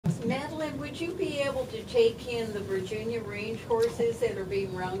would you be able to take in the Virginia range horses that are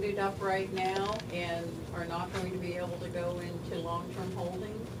being rounded up right now and are not going to be able to go into long-term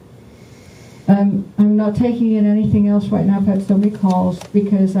holding? I'm not taking in anything else right now. I've had so many calls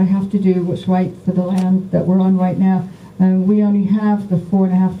because I have to do what's right for the land that we're on right now. We only have the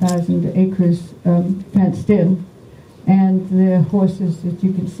 4,500 acres fenced in, and the horses that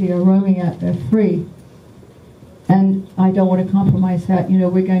you can see are roaming out there free. And I don't want to compromise that. You know,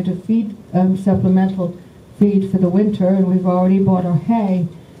 we're going to feed supplemental feed for the winter, and we've already bought our hay.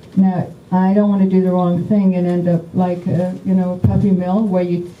 Now, I don't want to do the wrong thing and end up like a puppy mill where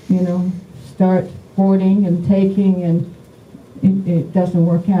you start hoarding and taking, and it doesn't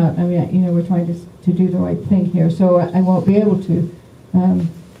work out. I mean, we're trying to do the right thing here, so I won't be able to.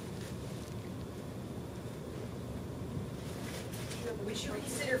 Would you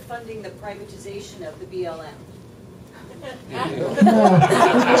consider funding the privatization of the BLM?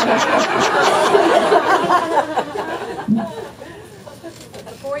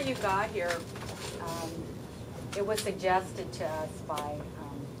 Before you got here, it was suggested to us by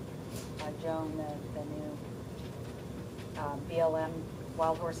Joan, the new BLM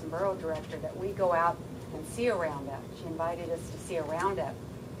Wild Horse and Burro Director, that we go out and see a roundup. She invited us to see a roundup.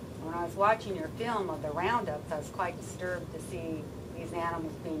 When I was watching your film of the roundups, I was quite disturbed to see these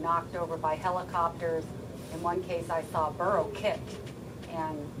animals being knocked over by helicopters. In one case, I saw a burro kicked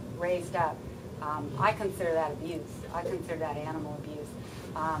and raised up. I consider that abuse. I consider that animal abuse.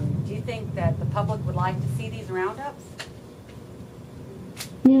 Do you think that the public would like to see these roundups?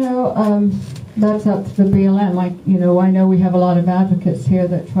 That's up to the BLM. I know we have a lot of advocates here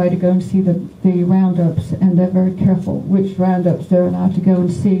that try to go and see the roundups, and they're very careful which roundups they're allowed to go and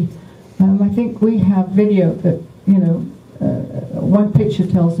see. I think we have video that, one picture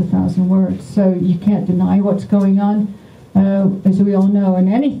tells 1,000 words, so you can't deny what's going on. As we all know, in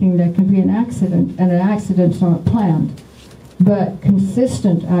anything there can be an accident, and accidents aren't planned. But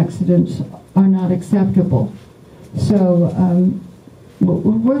consistent accidents are not acceptable. So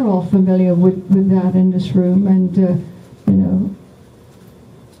we're all familiar with that in this room, and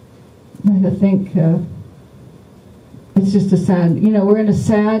I think it's just a sad, we're in a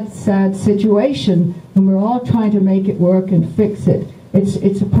sad situation, and we're all trying to make it work and fix it.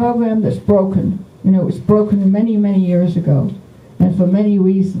 It's a program that's broken. It was broken many, many years ago, and for many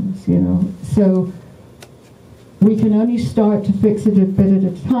reasons, So we can only start to fix it a bit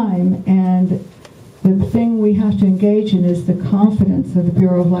at a time, and the thing we have to engage in is the confidence of the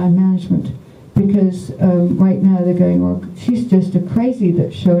Bureau of Land Management, because right now they're going, well, she's just a crazy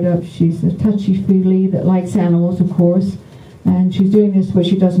that showed up. She's a touchy-feely that likes animals, of course, and she's doing this where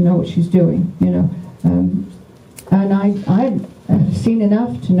she doesn't know what she's doing, And I've seen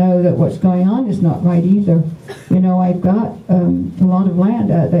enough to know that what's going on is not right either. I've got a lot of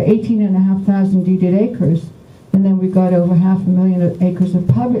land out there, 18,500 deeded acres, and then we've got over 500,000 acres of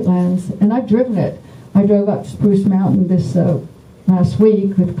public lands, and I've driven it. I drove up to Spruce Mountain this last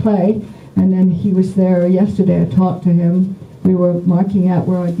week with Clay, and then he was there yesterday. I talked to him. We were marking out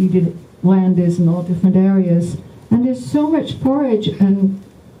where our deeded land is in all different areas, and there's so much forage, and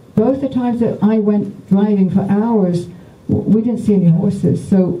both the times that I went driving for hours, we didn't see any horses,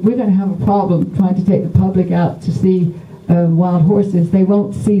 so we're going to have a problem trying to take the public out to see wild horses. They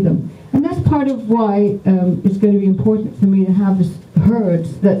won't see them. And that's part of why it's going to be important for me to have this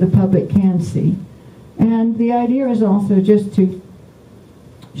herds that the public can see. And the idea is also just to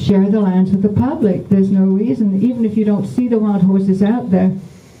share the lands with the public. There's no reason, even if you don't see the wild horses out there,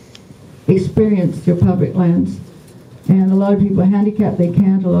 experience your public lands. And a lot of people are handicapped, they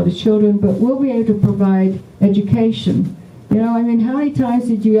can't, a lot of children, but we'll be able to provide education. How many times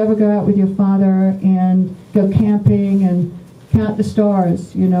did you ever go out with your father and go camping and count the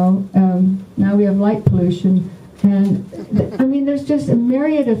stars, now we have light pollution, and there's just a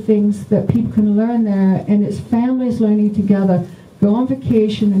myriad of things that people can learn there, and it's families learning together, go on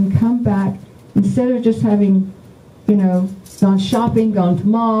vacation and come back, instead of just having, gone shopping, gone to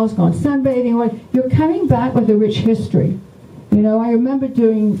malls, gone sunbathing, you're coming back with a rich history. I remember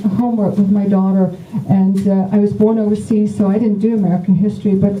doing homework with my daughter, and I was born overseas, so I didn't do American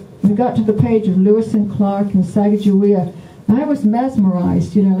history, but we got to the page of Lewis and Clark and Sacagawea, I was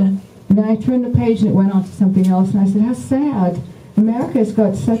mesmerized, And then I turned the page and it went on to something else, and I said, how sad. America's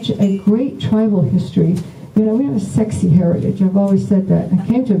got such a great tribal history. We have a sexy heritage. I've always said that. I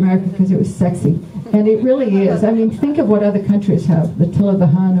came to America because it was sexy. And it really is. Think of what other countries have, the Till of the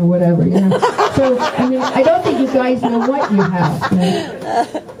Hun or whatever, So, I don't think you guys know what you have. I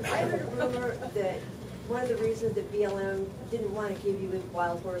heard a rumor that one of the reasons that BLM didn't want to give you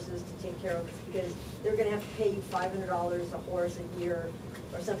wild horses to take care of is because they're going to have to pay you $500 a horse a year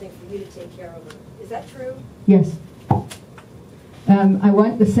or something for you to take care of them. Is that true? Yes. I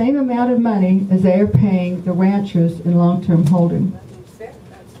want the same amount of money as they are paying the ranchers in long-term holding. That's fair.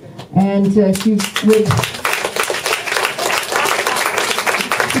 That's fair. And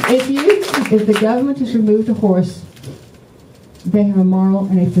if the government has removed a horse, they have a moral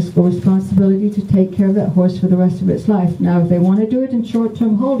and a fiscal responsibility to take care of that horse for the rest of its life. Now, if they want to do it in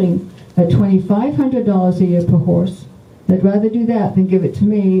short-term holding at $2,500 a year per horse, they'd rather do that than give it to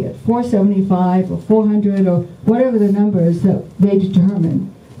me at $475 or $400 or whatever the number is that they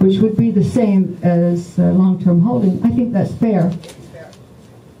determine, which would be the same as long-term holding. I think that's fair.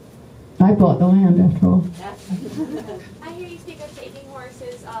 I bought the land after all. I hear you speak of taking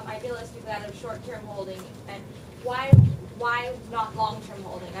horses, idealistically out of short-term holding, and why not long-term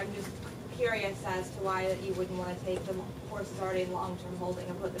holding? I'm just curious as to why that you wouldn't want to take the horses already in long-term holding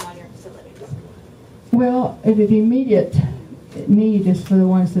and put them on your facilities. Well, the immediate need is for the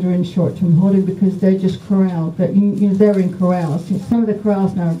ones that are in short-term holding because they're just corralled. They're in corrals. Some of the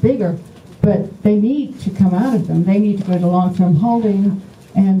corrals now are bigger, but they need to come out of them. They need to go to long-term holding,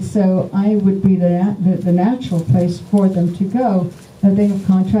 and so I would be the natural place for them to go. They have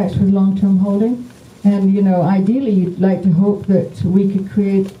contracts with long-term holding, and ideally you'd like to hope that we could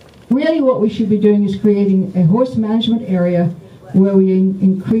create. Really, what we should be doing is creating a horse management area where we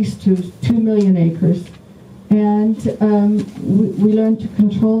increase to 2 million acres, and we learn to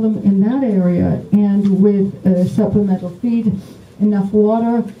control them in that area, and with supplemental feed, enough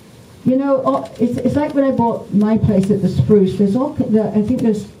water. It's like when I bought my place at the Spruce. There's I think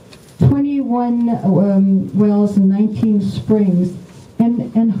there's 21 wells and 19 springs,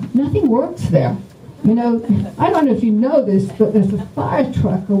 and nothing works there. I don't know if you know this, but there's a fire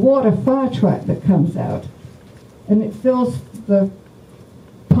truck, a water fire truck that comes out, and it fills the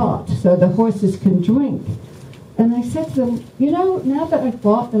pot so the horses can drink. And I said to them, now that I've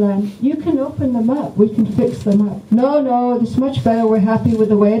bought the land, you can open them up. We can fix them up. No, it's much better. We're happy with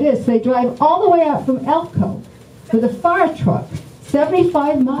the way it is. They drive all the way out from Elko with a fire truck,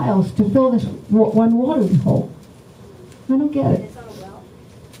 75 miles to fill this one watering hole. I don't get it. It's on a well?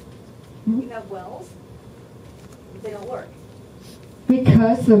 You have wells? They don't work.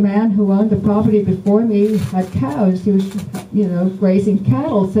 Because the man who owned the property before me had cows. He was, grazing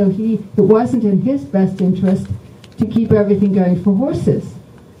cattle, so it wasn't in his best interest to keep everything going for horses.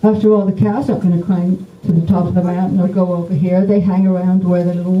 After all, the cows aren't going to climb to the top of the mountain or go over here. They hang around where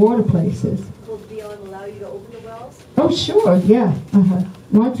the little water place is. Will BLM allow you to open the wells? Oh, sure, yeah.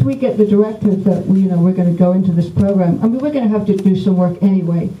 Once we get the directive that we're going to go into this program, we're going to have to do some work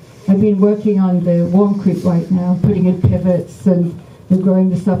anyway. I've been working on the Warm Creek right now, putting in pivots and growing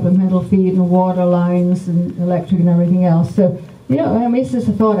the supplemental feed and water lines and electric and everything else. So, it's just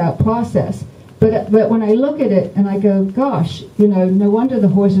a thought-out process. But when I look at it and I go, gosh, no wonder the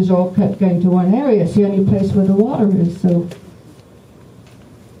horses all kept going to one area. It's the only place where the water is. So,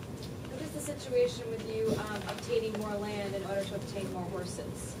 What is the situation with you obtaining more land in order to obtain more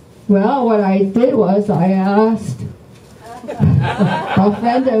horses? well, what I did was I asked our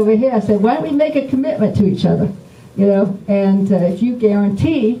friend over here, I said, why don't we make a commitment to each other? And if you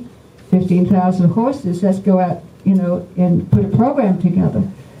guarantee 15,000 horses, let's go out, and put a program together.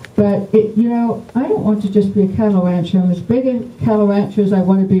 But, I don't want to just be a cattle rancher. I'm as big a cattle rancher as I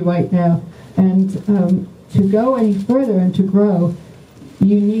want to be right now. And to go any further and to grow,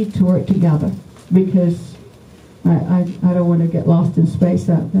 you need to work together because I don't want to get lost in space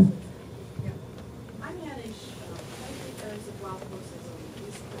out there. I manage 23 pairs of wild horses on the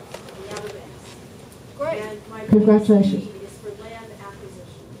East Coast, on the Outer Banks. Great. And my Congratulations. biggest need is for land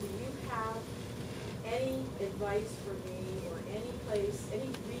acquisition. Do you have any advice for me or any place, any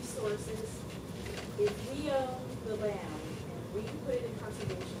resources? If we own the land and we can put it in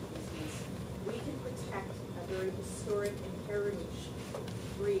conservation easements, we can protect a very historic and heritage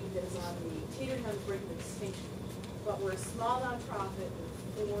breed that is on the teetering on the brink of extinction. But we're a small nonprofit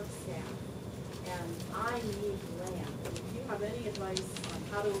with 4 staff, and I need land. And if you have any advice on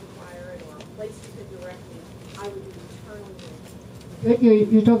how to acquire it or a place you could direct me, I would be eternally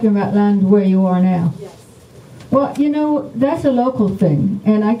grateful. You're talking about land where you are now. Yes. Well, that's a local thing,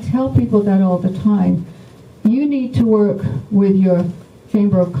 and I tell people that all the time. You need to work with your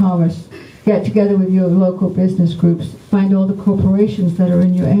Chamber of Commerce, get together with your local business groups, find all the corporations that are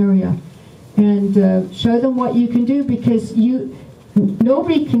in your area, and show them what you can do, because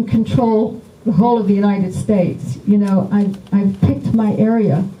nobody can control the whole of the United States. I've picked my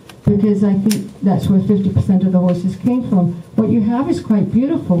area because I think that's where 50% of the horses came from. What you have is quite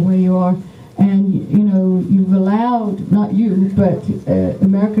beautiful where you are, And, you know, you've allowed, not you, but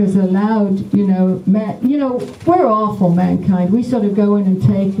America's allowed, you know, we're awful, mankind. We sort of go in and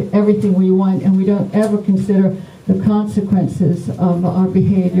take everything we want, and we don't ever consider the consequences of our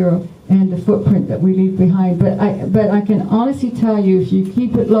behavior and the footprint that we leave behind. But I can honestly tell you, if you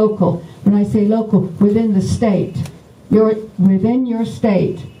keep it local, when I say local, within the state, within your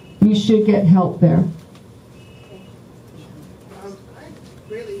state, you should get help there. I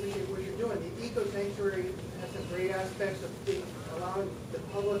greatly appreciate what you're doing. The eco-sanctuary has some great aspects of allowing the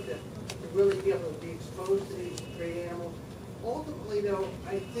public to really be able to be exposed to these great animals. Ultimately, though,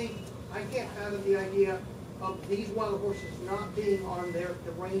 I think I can't fathom the idea of these wild horses not being on the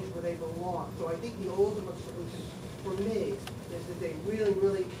range where they belong. So I think the ultimate solution for me is that they really,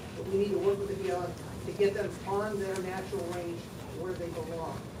 that we need to work with the BLM to get them on their natural range where they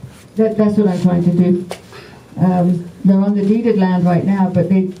belong. That's what I'm trying to do. They're on the deeded land right now, but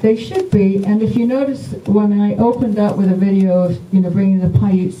they should be. And if you notice, when I opened up with a video of, you know, bringing the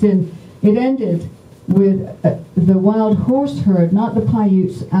Paiutes in, it ended with the wild horse herd, not the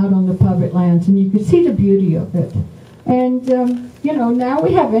Paiutes, out on the public lands, and you could see the beauty of it. And you know, now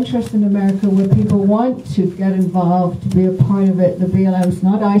we have interest in America where people want to get involved, to be a part of it. The BLM's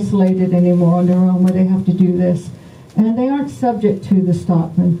not isolated anymore on their own where they have to do this, and they aren't subject to the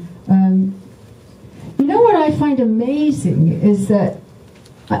stockman. You know what I find amazing is that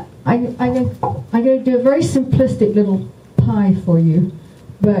I'm going to do a very simplistic little pie for you.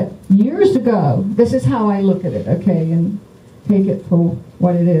 But years ago, this is how I look at it, okay, and take it for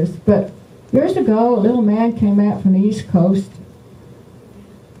what it is. But years ago, a little man came out from the East Coast,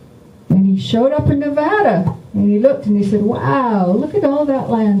 and he showed up in Nevada, and he looked and he said, wow, look at all that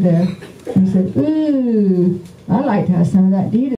land there. And he said, ooh, I'd like to have some of that deed.